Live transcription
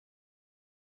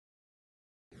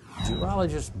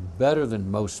Urologists, better than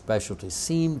most specialties,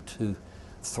 seem to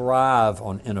thrive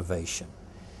on innovation.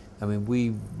 I mean,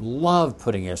 we love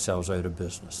putting ourselves out of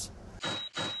business.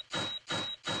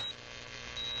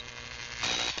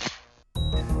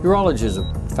 Urology is a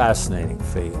fascinating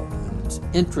field, and it's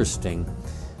interesting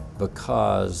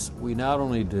because we not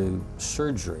only do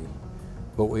surgery,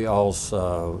 but we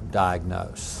also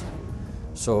diagnose.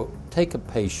 So take a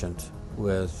patient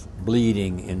with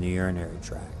bleeding in the urinary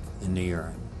tract, in the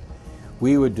urine.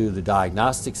 We would do the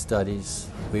diagnostic studies,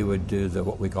 we would do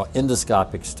what we call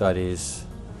endoscopic studies,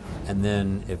 and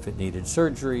then if it needed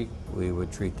surgery, we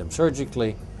would treat them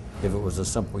surgically. If it was a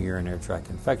simple urinary tract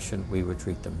infection, we would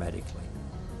treat them medically.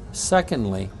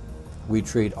 Secondly, we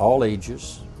treat all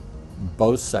ages,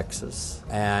 both sexes,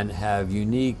 and have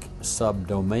unique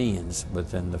subdomains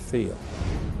within the field.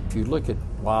 If you look at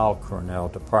Weill, Cornell,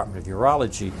 Department of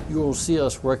Urology, you will see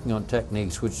us working on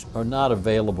techniques which are not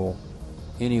available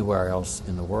anywhere else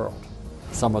in the world.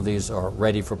 Some of these are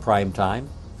ready for prime time.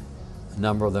 A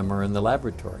number of them are in the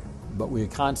laboratory. But we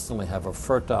constantly have a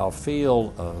fertile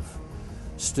field of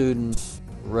students,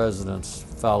 residents,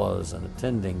 fellows, and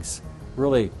attendings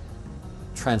really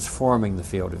transforming the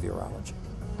field of urology.